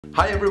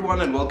Hi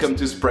everyone and welcome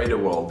to Spray the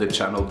World, the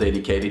channel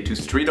dedicated to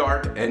street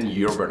art and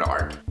urban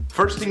art.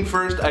 First thing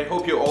first, I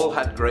hope you all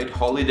had great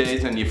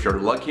holidays, and if you're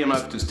lucky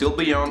enough to still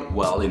be on,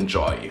 well,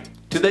 enjoy.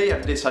 Today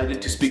I've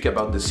decided to speak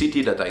about the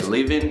city that I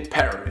live in,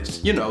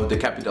 Paris. You know, the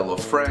capital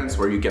of France,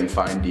 where you can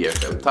find the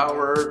Eiffel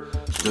Tower,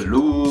 the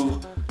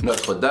Louvre,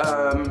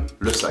 Notre-Dame,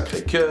 le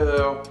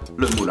Sacré-Cœur,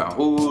 le Moulin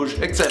Rouge,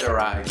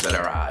 etc,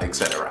 etc,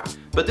 etc.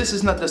 But this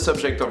is not the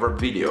subject of our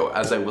video,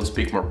 as I will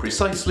speak more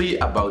precisely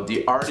about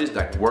the artist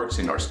that works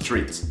in our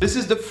streets. This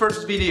is the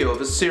first video of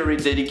a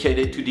series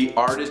dedicated to the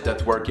artists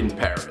that work in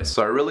Paris,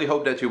 so I really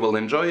hope that you will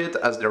enjoy it,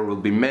 as there will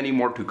be many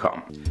more to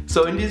come.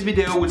 So in this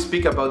video we'll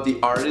speak about the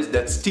artists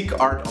that stick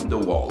art on the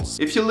walls.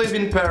 If you live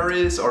in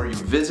Paris or you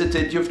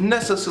visited, you've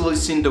necessarily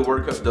seen the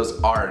work of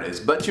those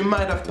artists, but you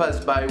might have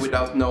passed by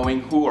without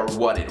knowing who or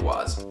what it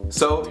was.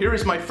 So here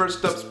is my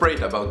first top spray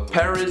about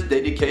Paris,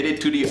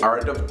 dedicated to the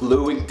art of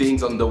gluing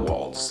things on the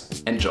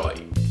walls. Enjoy!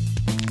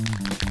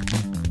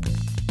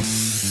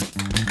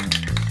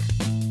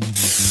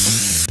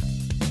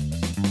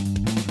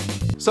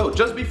 So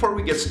just before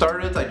we get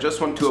started, I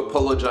just want to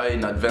apologize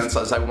in advance,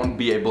 as I won't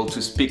be able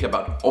to speak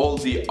about all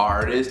the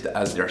artists,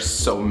 as there's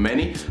so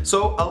many,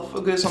 so I'll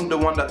focus on the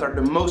ones that are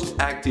the most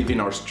active in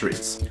our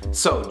streets.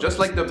 So just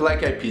like the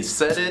Black Eyed Peas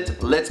said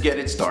it, let's get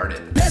it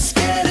started. Let's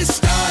get it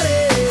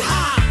started.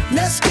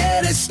 Let's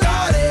get it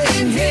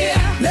started in here.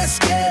 Let's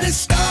get it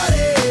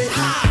started.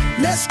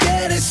 Let's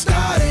get it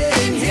started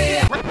in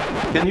here.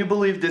 Can you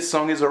believe this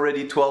song is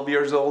already 12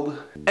 years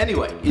old?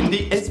 Anyway, in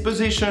the 8th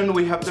position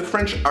we have the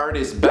French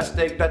artist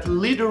BASTEK, that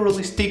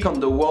literally stick on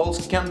the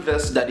walls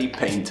canvas that he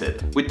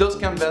painted. With those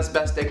canvas,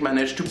 BASTEK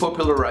managed to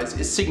popularize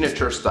his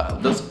signature style,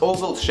 those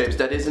oval shapes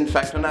that is in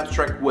fact an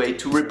abstract way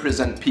to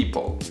represent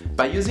people.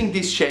 By using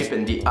this shape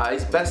and the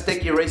eyes,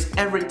 BASTEK erased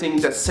everything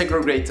that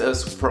segregates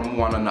us from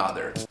one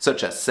another,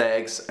 such as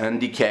sex,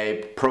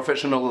 handicap,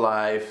 professional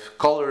life,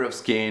 color of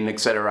skin,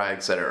 etc,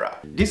 etc.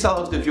 This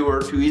allows the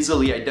viewer to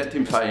easily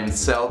identify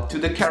himself to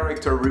the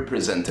character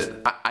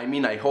represented. I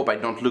mean, I hope I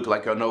don't look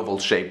like an oval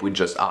shape with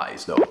just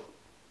eyes though.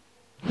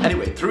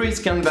 Anyway, through his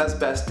canvas,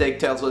 BASTEK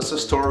tells us a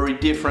story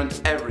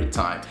different every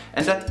time,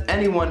 and that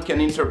anyone can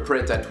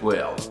interpret at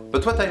will.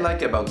 But what I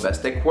like about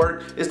BASTEK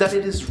work is that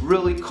it is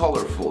really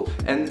colorful,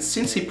 and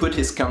since he put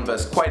his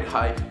canvas quite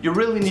high, you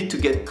really need to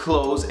get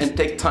close and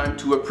take time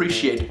to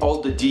appreciate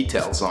all the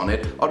details on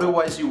it,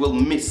 otherwise you will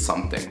miss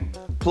something.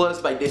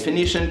 Plus, by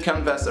definition,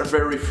 canvas are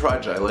very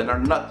fragile and are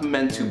not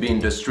meant to be in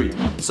the street,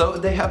 so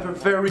they have a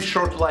very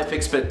short life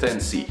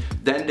expectancy.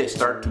 Then they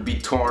start to be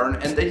torn,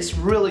 and it's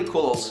really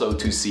cool also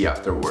to see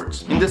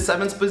afterwards. In the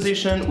 7th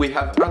position we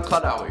have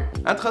LARUE.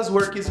 INTRA's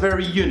work is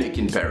very unique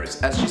in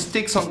Paris, as she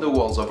sticks on the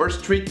walls of her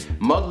street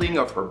modeling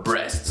of her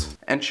breasts.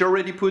 And she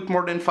already put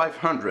more than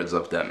 500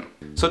 of them.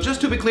 So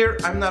just to be clear,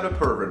 I'm not a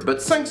pervert, but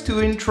thanks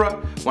to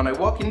INTRA, when I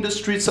walk in the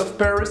streets of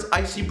Paris,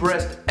 I see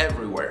breasts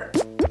everywhere.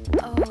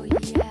 Oh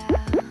yeah.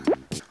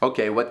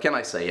 Okay, what can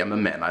I say? I'm a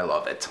man, I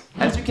love it.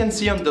 As you can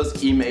see on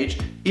those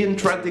images,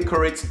 INTRA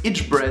decorates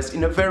each breast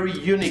in a very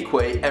unique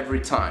way every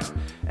time.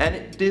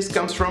 And this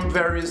comes from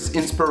various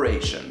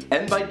inspiration.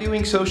 And by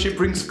doing so, she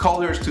brings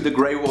colors to the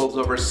grey walls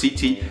of her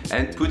city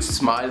and puts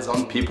smiles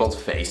on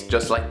people's face,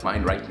 just like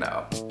mine right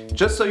now.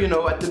 Just so you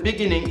know, at the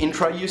beginning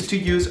INTRA used to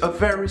use a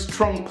very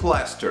strong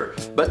plaster,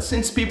 but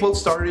since people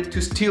started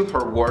to steal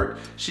her work,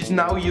 she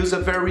now uses a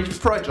very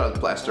fragile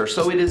plaster,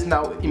 so it is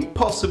now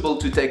impossible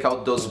to take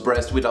out those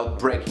breasts without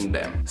breaking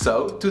them.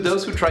 So, to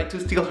those who tried to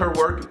steal her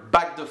work,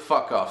 back the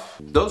fuck off.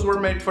 Those were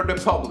made for the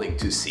public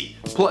to see.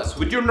 Plus,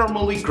 would you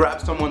normally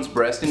grab someone's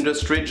breast in the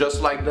street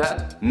just like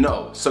that?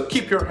 No, so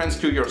keep your hands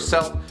to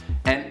yourself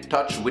and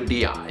touch with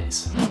the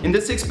eyes. In the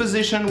 6th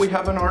position we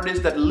have an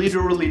artist that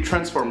literally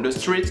transformed the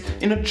streets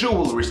in a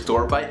jewelry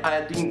store by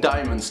adding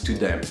diamonds to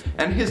them,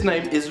 and his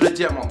name is Le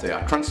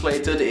Diamanteur,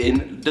 translated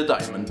in the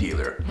diamond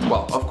dealer.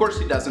 Well, of course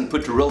he doesn't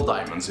put real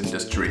diamonds in the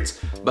streets,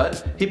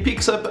 but he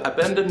picks up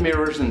abandoned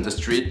mirrors in the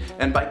street,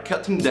 and by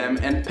cutting them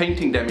and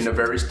painting them in a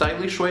very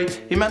stylish way,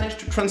 he managed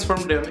to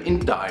transform them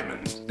in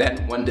diamonds.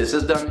 Then when this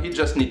is done, he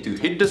just needs to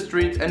hit the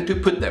street and to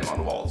put them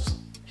on walls.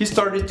 He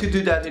started to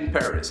do that in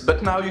Paris,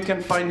 but now you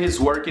can find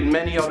his work in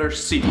many other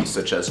cities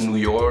such as New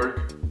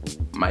York,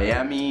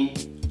 Miami,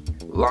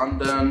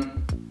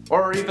 London,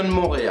 or even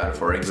Montreal,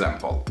 for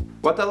example.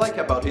 What I like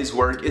about his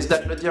work is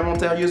that Le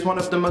Diamanteur used one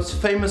of the most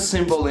famous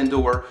symbols in the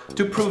world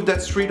to prove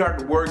that street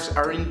art works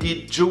are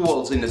indeed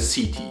jewels in a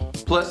city.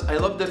 Plus, I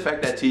love the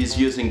fact that he is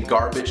using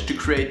garbage to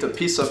create a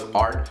piece of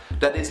art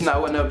that is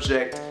now an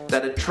object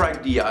that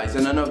attracts the eyes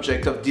and an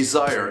object of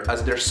desire,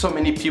 as there's so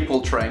many people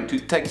trying to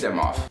take them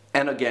off.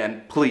 And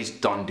again, please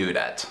don't do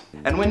that.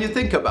 And when you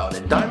think about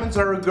it, diamonds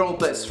are a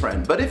girl's best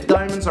friend, but if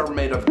diamonds are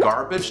made of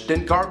garbage,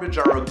 then garbage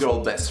are a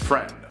girl's best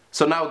friend.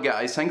 So now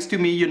guys, thanks to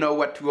me, you know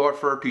what to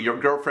offer to your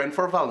girlfriend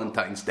for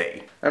Valentine's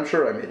Day. I'm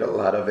sure I made a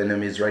lot of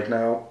enemies right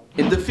now.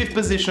 In the 5th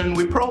position,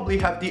 we probably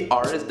have the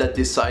artist that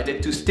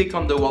decided to stick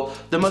on the wall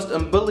the most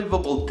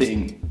unbelievable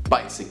thing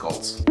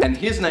bicycles. And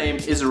his name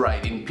is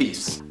Ride in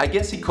Peace. I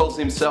guess he calls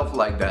himself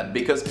like that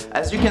because,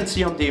 as you can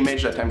see on the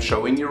image that I'm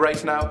showing you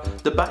right now,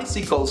 the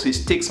bicycles he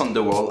sticks on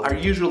the wall are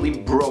usually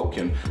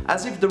broken,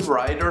 as if the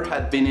rider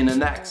had been in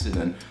an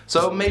accident.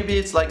 So maybe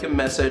it's like a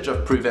message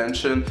of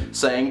prevention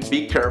saying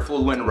be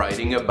careful when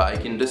riding a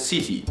bike in the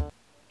city.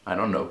 I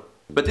don't know.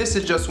 But this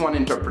is just one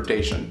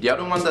interpretation. The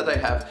other one that I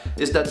have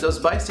is that those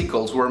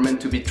bicycles were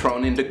meant to be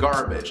thrown in the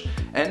garbage,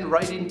 and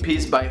Ride in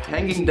Peace, by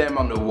hanging them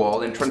on the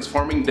wall and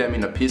transforming them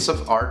in a piece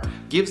of art,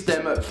 gives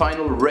them a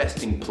final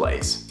resting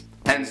place.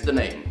 Hence the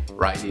name,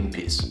 Ride in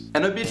Peace.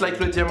 And a bit like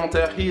Le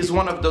Diamantaire, he is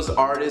one of those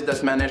artists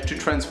that managed to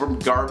transform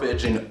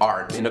garbage in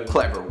art in a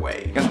clever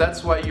way. And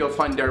that's why you'll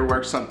find their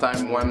work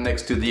sometime one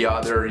next to the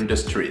other in the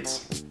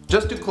streets.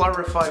 Just to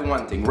clarify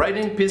one thing, Ride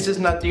in Peace is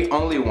not the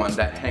only one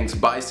that hangs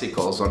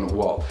bicycles on the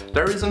wall.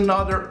 There is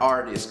another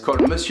artist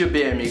called Monsieur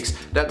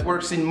BMX that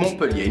works in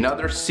Montpellier,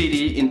 another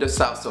city in the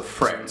south of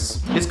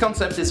France. His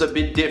concept is a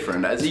bit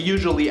different, as he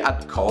usually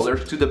adds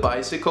colors to the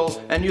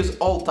bicycle and uses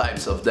all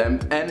types of them,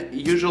 and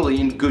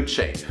usually in good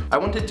shape. I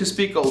wanted to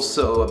speak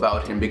also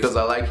about him because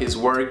I like his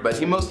work, but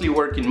he mostly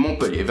works in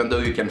Montpellier, even though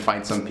you can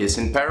find some pieces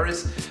in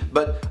Paris.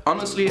 But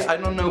honestly, I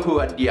don't know who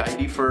had the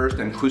idea first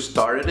and who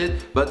started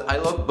it, but I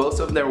love both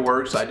of their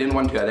work, so I didn't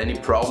want to have any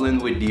problem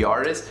with the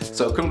artist,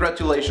 so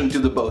congratulations to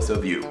the both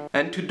of you.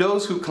 And to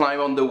those who climb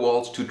on the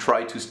walls to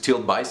try to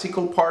steal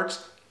bicycle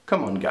parts,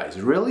 come on guys,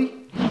 really?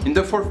 In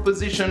the fourth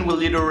position we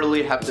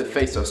literally have the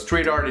face of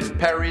street art in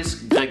Paris,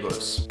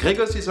 GREGOS.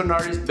 GREGOS is an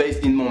artist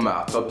based in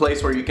Montmartre, a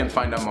place where you can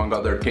find among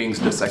other things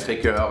the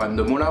Sacré-Cœur and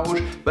the Moulin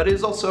Rouge, but it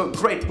is also a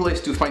great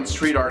place to find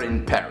street art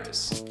in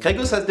Paris.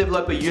 GREGOS has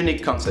developed a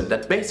unique concept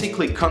that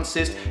basically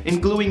consists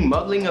in gluing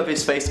modeling of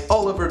his face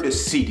all over the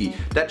city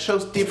that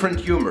shows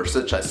different humor,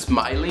 such as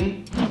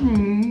smiling,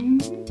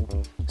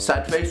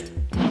 sad face,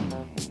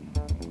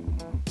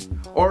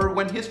 or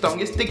when his tongue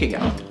is sticking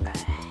out.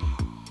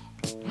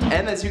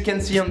 And as you can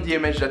see on the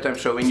image that I'm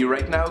showing you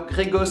right now,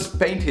 GREGOS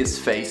paints his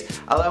face,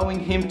 allowing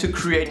him to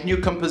create new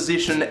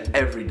composition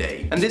every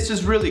day. And this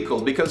is really cool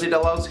because it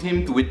allows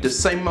him with the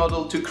same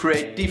model to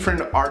create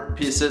different art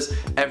pieces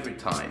every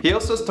time. He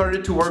also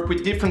started to work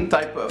with different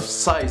type of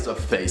size of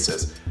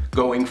faces,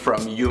 going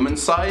from human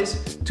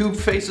size to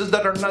faces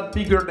that are not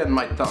bigger than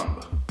my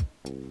thumb.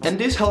 And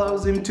this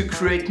allows him to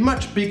create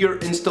much bigger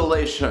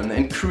installation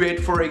and create,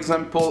 for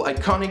example,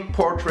 iconic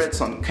portraits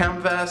on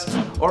canvas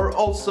or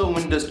also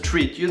in the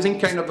street using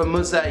kind of a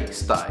mosaic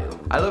style.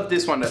 I love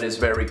this one that is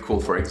very cool,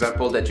 for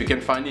example, that you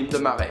can find in the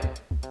Marais.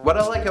 What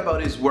I like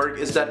about his work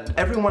is that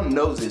everyone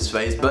knows his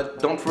face but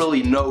don't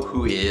really know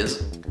who he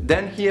is.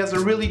 Then he has a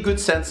really good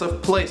sense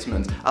of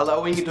placement,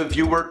 allowing the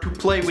viewer to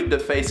play with the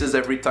faces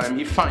every time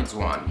he finds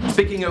one.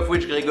 Speaking of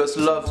which, GREGOS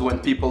loves when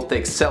people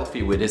take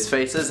selfies with his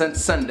faces and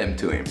send them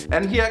to him.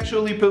 And he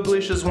actually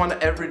publishes one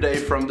every day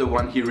from the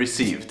one he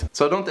received.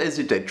 So don't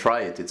hesitate,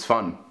 try it, it's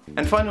fun.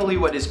 And finally,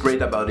 what is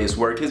great about his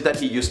work is that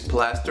he used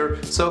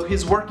plaster, so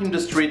his work in the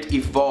street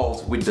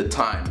evolves with the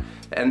time.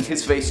 And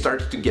his face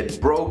starts to get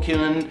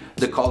broken,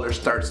 the color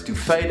starts to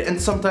fade, and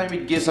sometimes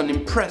it gives an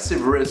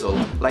impressive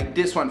result, like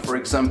this one for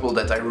example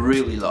that I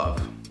really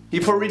love.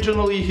 If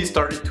originally he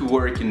started to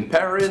work in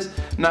Paris,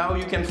 now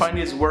you can find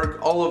his work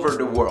all over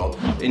the world,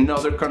 in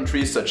other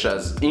countries such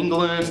as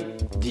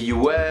England, the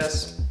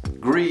US,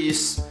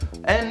 Greece,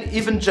 and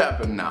even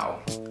Japan now.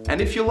 And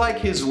if you like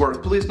his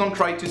work, please don't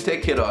try to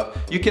take it off.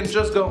 You can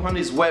just go on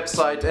his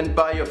website and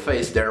buy a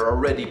face there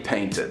already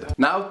painted.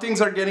 Now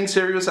things are getting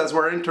serious as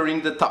we're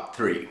entering the top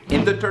 3.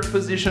 In the third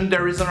position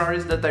there is an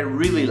artist that I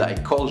really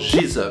like called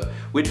GZUP,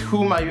 with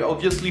whom I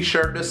obviously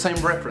share the same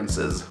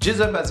references.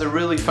 GZUP has a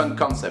really fun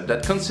concept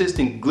that consists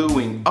in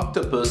gluing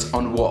octopus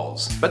on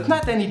walls. But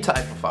not any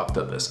type of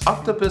octopus.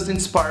 Octopus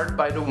inspired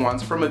by the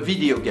ones from a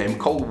video game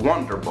called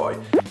Wonder Boy.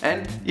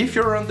 And if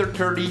you're under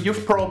 30,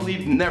 you've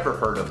probably never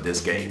heard of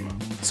this game.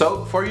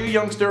 So, for you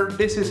youngster,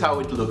 this is how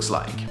it looks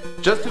like.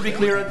 Just to be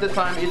clear, at the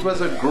time it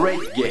was a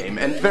great game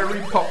and very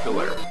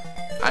popular.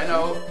 I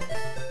know,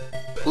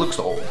 looks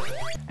old.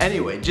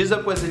 Anyway,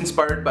 GZUP was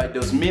inspired by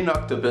those mean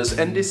octopus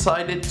and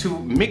decided to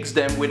mix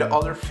them with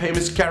other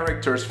famous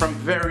characters from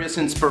various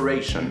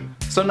inspiration.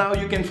 So now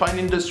you can find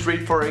in the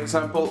street, for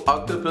example,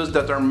 octopus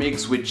that are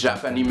mixed with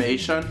Jap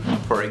animation,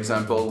 for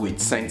example with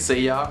Saint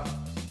Seiya,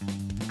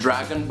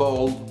 Dragon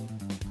Ball,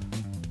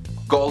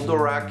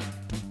 Goldorak,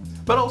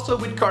 but also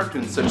with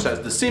cartoons such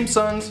as The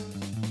Simpsons,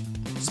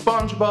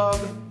 SpongeBob,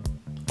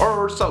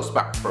 or South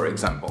Park, for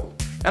example.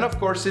 And of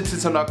course, since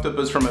it's an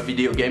octopus from a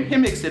video game, he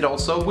mixed it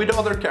also with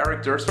other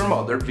characters from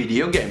other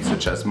video games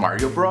such as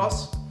Mario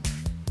Bros,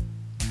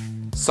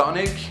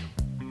 Sonic,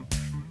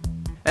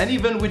 and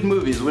even with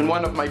movies, with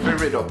one of my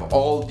favorite of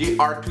all, the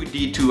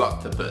R2-D2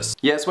 octopus.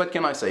 Yes, what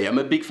can I say, I'm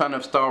a big fan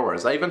of Star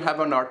Wars. I even have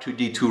an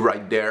R2-D2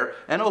 right there,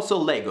 and also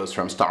Legos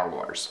from Star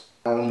Wars.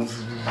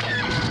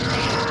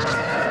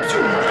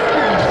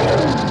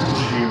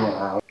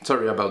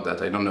 Sorry about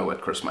that, I don't know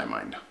what crossed my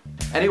mind.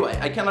 Anyway,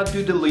 I cannot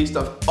do the list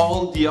of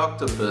all the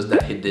octopus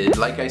that he did.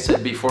 Like I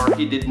said before,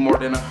 he did more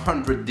than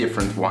 100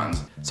 different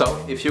ones.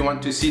 So if you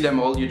want to see them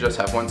all, you just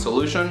have one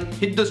solution: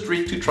 hit the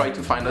street to try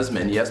to find as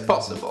many as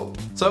possible.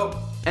 So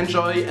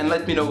enjoy and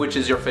let me know which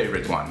is your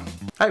favorite one.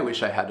 I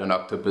wish I had an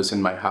octopus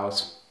in my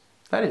house.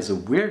 That is a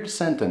weird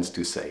sentence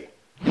to say.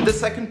 In the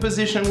second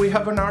position we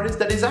have an artist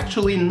that is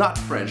actually not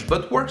French,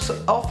 but works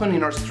often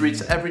in our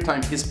streets every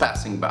time he's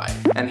passing by.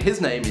 And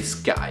his name is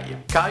Kai.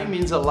 Kai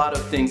means a lot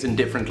of things in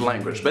different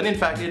languages, but in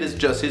fact it is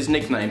just his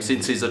nickname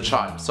since he's a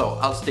child, so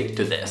I'll stick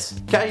to this.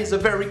 Kai is a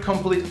very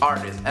complete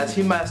artist, as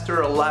he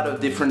masters a lot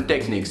of different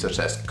techniques such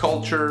as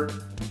sculpture,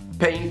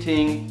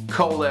 painting,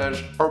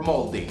 collage or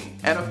molding.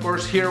 And of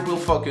course here we'll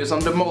focus on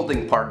the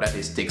molding part that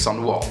he sticks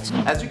on walls.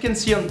 As you can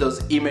see on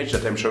those images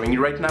that I'm showing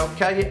you right now,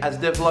 Kai has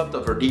developed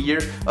over the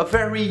years a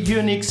very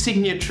unique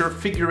signature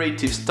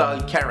figurative style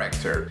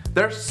character.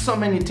 There's so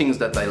many things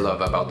that I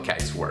love about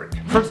Kai's work.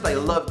 First, I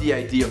love the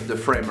idea of the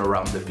frame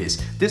around the piece.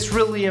 This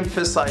really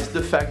emphasizes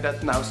the fact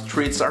that now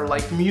streets are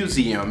like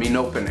museums in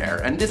open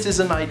air, and this is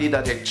an idea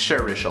that I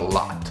cherish a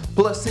lot.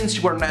 Plus, since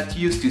you are not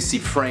used to see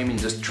frame in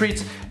the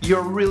streets,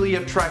 you're really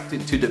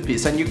attracted to the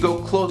piece and you go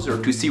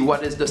closer to see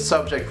what is the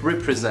subject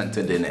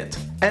represented in it.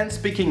 And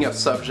speaking of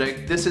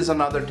subject, this is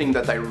another thing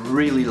that I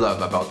really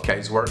love about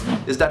Kai's work,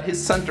 is that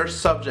his center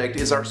subject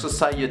is our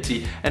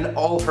society and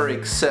all her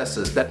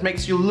excesses that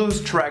makes you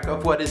lose track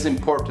of what is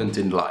important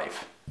in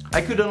life.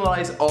 I could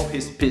analyze all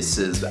his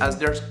pieces, as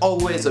there's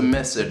always a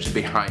message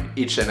behind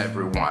each and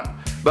every one,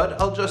 but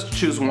I'll just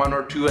choose one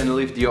or two and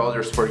leave the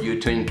others for you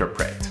to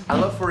interpret. I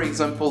love, for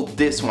example,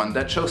 this one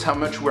that shows how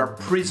much we are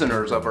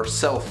prisoners of our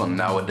cell phone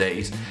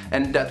nowadays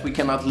and that we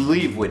cannot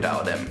live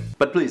without them.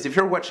 But please, if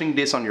you're watching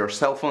this on your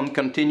cell phone,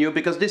 continue,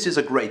 because this is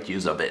a great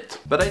use of it.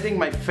 But I think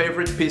my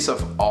favorite piece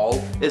of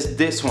all is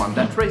this one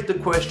that raised the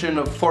question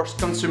of forced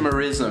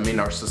consumerism in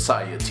our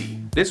society.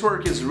 This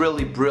work is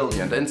really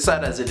brilliant and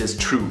sad as it is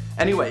true.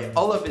 Anyway,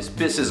 all of his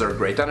pieces are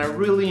great and I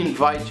really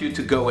invite you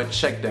to go and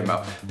check them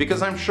out,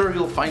 because I'm sure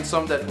you'll find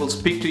some that will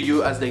speak to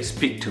you as they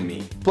speak to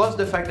me. Plus,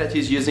 the fact that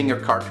he's using a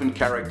cartoon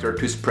character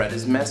to spread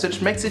his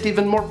message makes it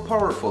even more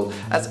powerful,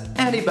 as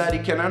anybody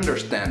can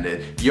understand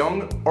it,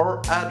 young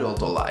or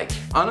adult alike.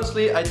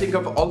 Honestly, I think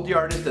of all the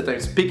artists that I'm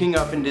speaking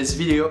of in this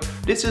video,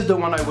 this is the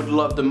one I would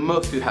love the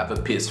most to have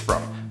a piece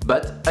from.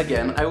 But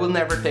again, I will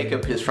never take a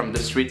piece from the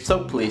street,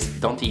 so please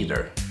don't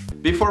either.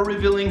 Before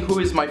revealing who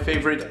is my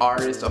favorite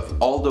artist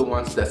of all the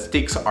ones that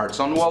sticks arts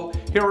on wall,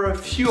 here are a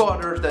few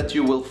others that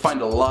you will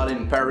find a lot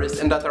in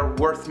Paris and that are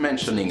worth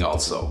mentioning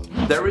also.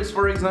 There is,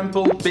 for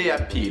example,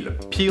 Béa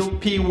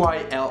Pyll,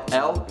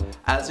 P-Y-L-L,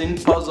 as in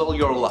Puzzle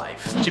Your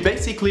Life. She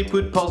basically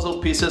put puzzle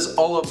pieces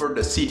all over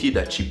the city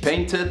that she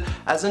painted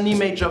as an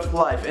image of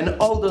life and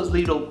all those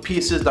little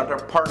pieces that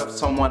are part of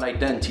someone's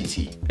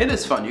identity. It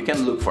is fun, you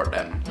can look for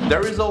them.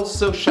 There is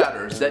also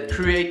Shatters that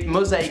create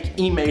mosaic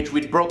image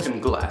with broken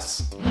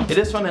glass. It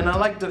is fun, and I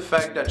like the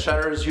fact that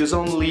Shatters use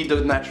only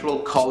the natural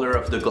color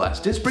of the glass.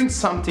 This brings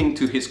something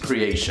to his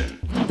creation.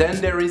 Then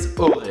there is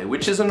LARUE,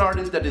 which is an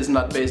artist that is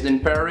not based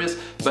in Paris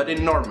but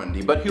in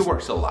Normandy, but he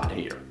works a lot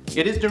here.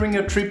 It is during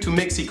a trip to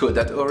Mexico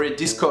that LARUE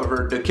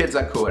discovered the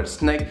Quetzalcoatl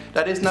snake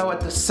that is now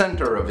at the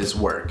center of his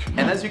work.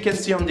 And as you can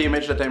see on the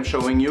image that I'm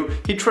showing you,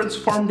 he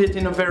transformed it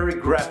in a very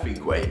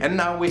graphic way, and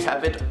now we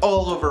have it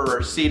all over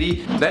our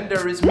city. Then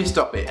there is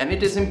Mr. P, and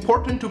it is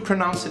important to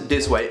pronounce it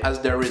this way, as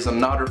there is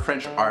another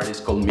French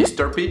artist called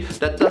Mr. P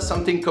that does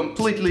something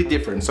completely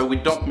different, so we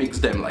don't mix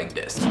them like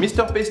this.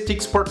 Mr. P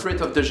sticks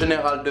portrait of the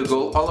General de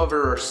Gaulle all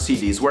over our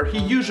cities, where he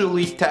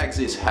usually tags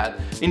his hat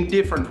in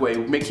different way,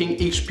 making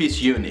each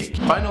piece unique.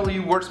 Finally,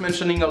 worth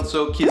mentioning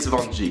also KEES.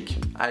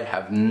 I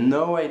have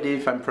no idea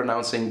if I'm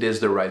pronouncing this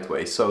the right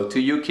way, so to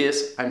you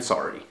KEES, I'm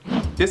sorry.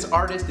 This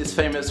artist is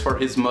famous for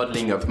his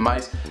modeling of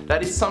mice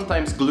that is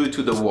sometimes glued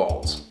to the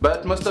walls,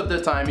 but most of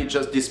the time he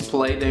just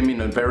displays them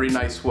in a very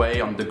nice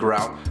way on the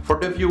ground for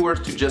the viewers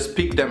to just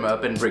pick them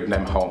up and bring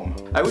them home.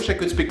 I wish I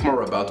could speak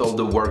more about all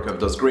the work of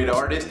those great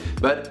artists,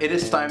 but it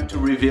is time to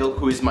reveal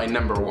who is my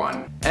number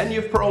one. And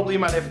you probably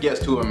might have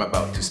guessed who I'm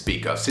about to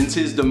speak of, since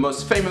he's the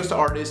most famous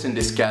artist in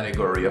this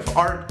category of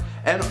art,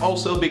 and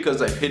also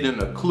because I've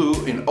hidden a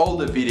clue in all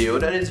the video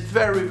that is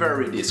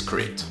very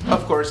discreet.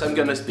 Of course, I'm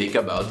gonna speak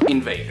about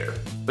INVADER.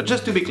 But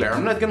just to be clear,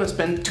 I'm not gonna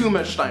spend too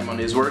much time on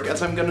his work,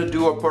 as I'm gonna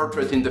do a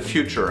portrait in the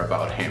future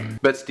about him.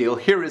 But still,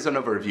 here is an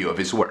overview of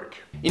his work.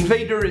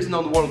 INVADER is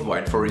known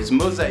worldwide for his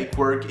mosaic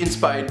work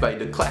inspired by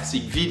the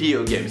classic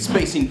video game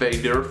Space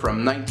Invader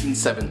from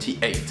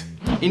 1978.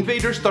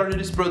 INVADER started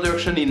his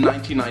production in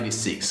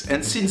 1996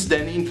 and since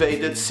then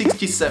invaded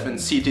 67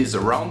 cities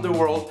around the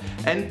world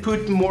and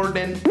put more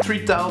than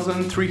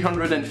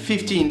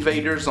 3,350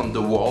 invaders on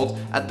the walls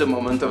at the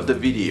moment of the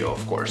video,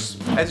 of course.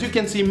 As you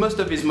can see, most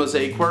of his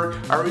mosaic work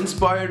are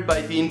inspired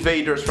by the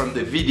invaders from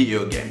the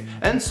video game,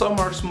 and some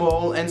are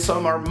small and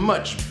some are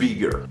much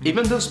bigger.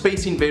 Even though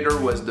Space Invader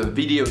was the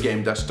video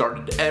game that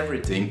started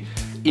everything,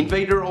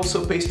 INVADER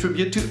also pays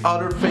tribute to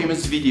other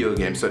famous video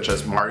games such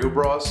as Mario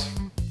Bros,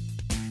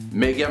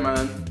 Mega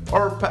Man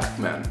or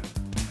Pac-Man.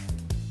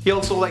 He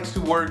also likes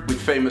to work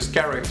with famous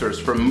characters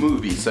from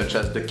movies such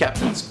as the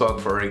Captain Spock,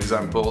 for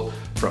example,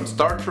 from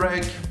Star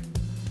Trek,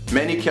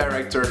 many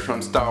characters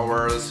from Star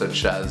Wars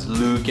such as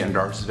Luke and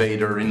Darth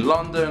Vader in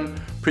London,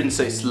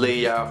 Princess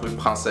Leia, Rue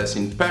Princesse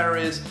in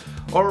Paris,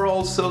 or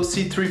also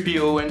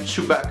C-3PO and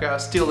Chewbacca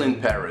still in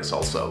Paris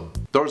also.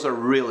 Those are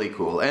really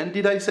cool. And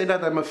did I say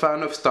that I'm a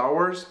fan of Star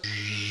Wars?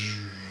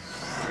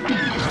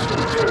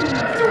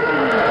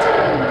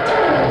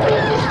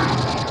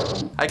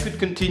 I could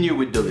continue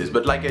with the list,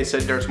 but like I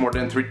said, there's more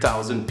than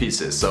 3,000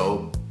 pieces,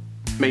 so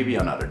maybe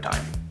another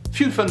time.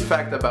 Few fun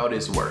facts about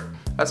his work.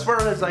 As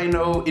far as I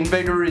know,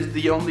 INVADER is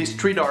the only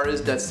street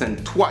artist that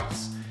sent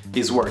twice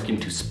his work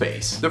into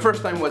space. The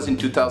first time was in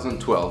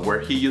 2012, where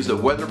he used a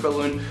weather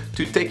balloon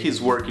to take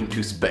his work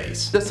into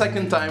space. The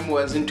second time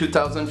was in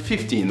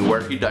 2015,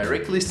 where he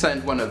directly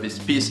sent one of his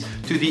pieces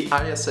to the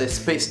ISS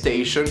space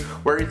station,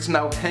 where it's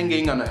now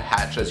hanging on a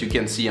hatch, as you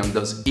can see on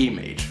this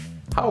image.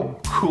 How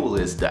cool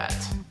is that?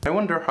 I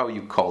wonder how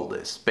you call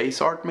this. Space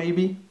art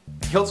maybe?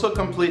 He also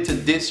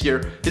completed this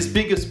year his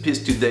biggest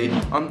piece to date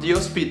on the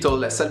Hospital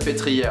La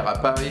Salpêtrière à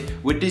Paris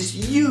with this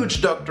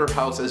huge doctor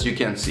house, as you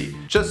can see.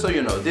 Just so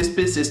you know, this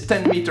piece is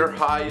 10 meters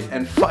high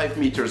and 5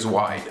 meters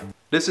wide.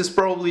 This is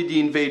probably the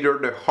INVADER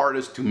the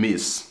hardest to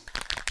miss.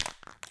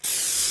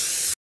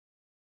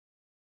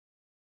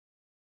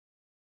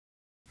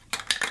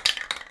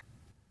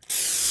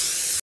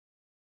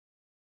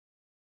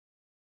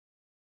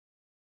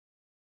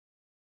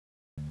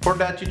 For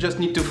that, you just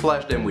need to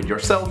flash them with your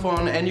cell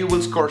phone and you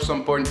will score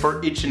some points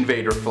for each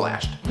INVADER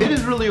flashed. It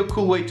is really a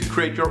cool way to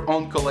create your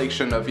own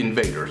collection of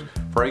INVADERs.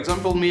 For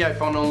example, me, I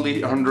found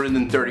only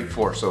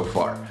 134 so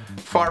far.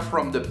 Far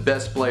from the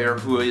best player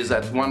who is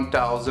at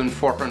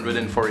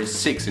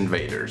 1,446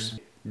 INVADERs.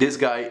 This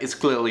guy is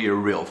clearly a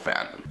real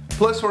fan.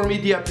 Plus, for me,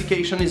 the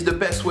application is the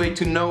best way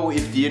to know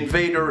if the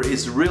INVADER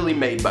is really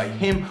made by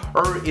him,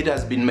 or it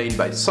has been made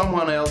by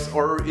someone else,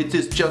 or it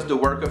is just the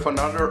work of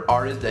another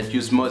artist that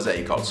used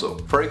mosaic also.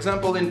 For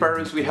example, in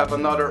Paris we have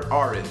another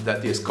artist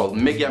that is called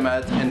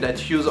Megamat and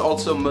that uses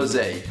also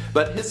mosaic,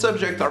 but his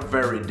subjects are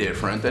very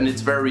different and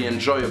it's very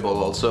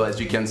enjoyable also,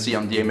 as you can see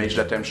on the image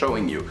that I'm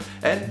showing you.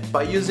 And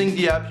by using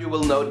the app you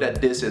will know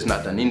that this is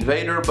not an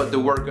INVADER but the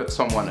work of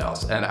someone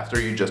else, and after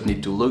you just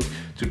need to look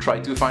to try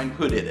to find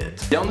who did it.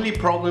 The only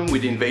problem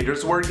with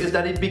INVADER's work is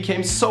that it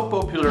became so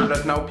popular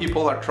that now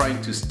people are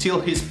trying to steal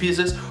his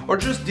pieces or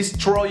just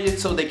destroy it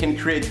so they can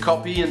create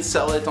copy and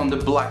sell it on the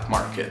black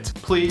market.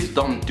 Please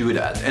don't do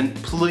that, and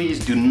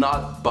please do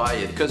not buy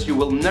it, because you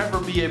will never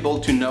be able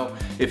to know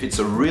if it's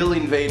a real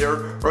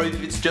INVADER or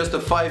if it's just a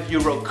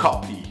 €5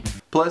 copy.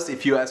 Plus,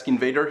 if you ask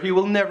INVADER, he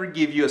will never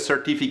give you a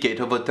certificate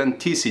of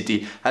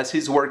authenticity, as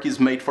his work is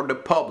made for the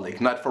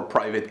public, not for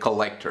private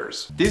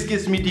collectors. This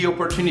gives me the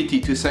opportunity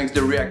to thank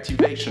the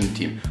reactivation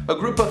team, a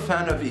group of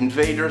fans of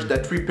INVADERs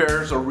that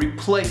repairs or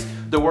replace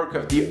the work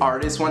of the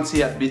artist once he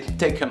had been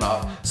taken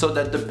off, so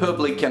that the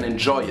public can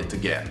enjoy it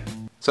again.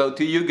 So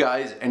to you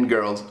guys and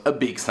girls, a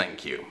big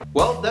thank you.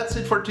 Well, that's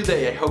it for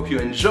today. I hope you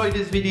enjoyed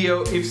this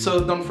video. If so,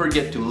 don't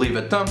forget to leave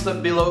a thumbs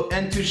up below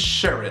and to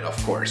share it, of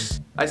course.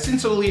 I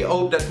sincerely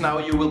hope that now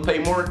you will pay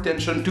more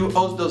attention to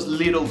all those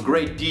little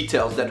great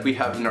details that we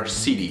have in our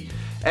city.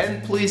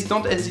 And please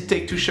don't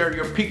hesitate to share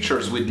your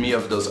pictures with me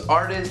of those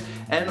artists,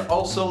 and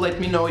also let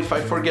me know if I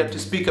forget to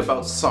speak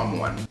about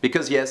someone.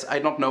 Because yes, I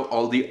don't know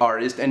all the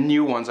artists and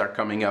new ones are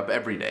coming up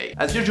every day.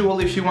 As usual,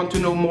 if you want to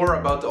know more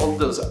about all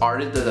those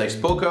artists that I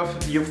spoke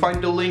of, you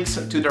find the links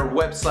to their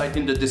website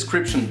in the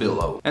description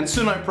below. And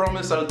soon I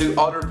promise I'll do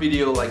other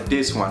videos like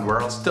this one,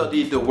 where I'll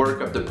study the work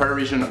of the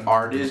Parisian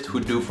artists who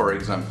do, for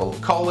example,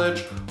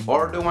 collage,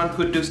 or the one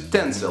who do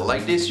stencil.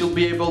 Like this you'll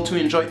be able to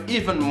enjoy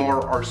even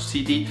more our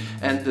city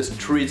and the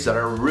streets that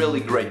are really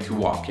great to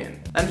walk in.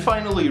 And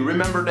finally,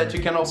 remember that you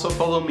can also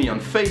follow me on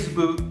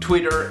Facebook,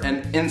 Twitter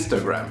and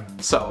Instagram.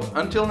 So,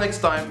 until next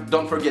time,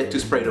 don't forget to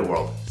spray the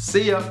world.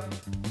 See ya!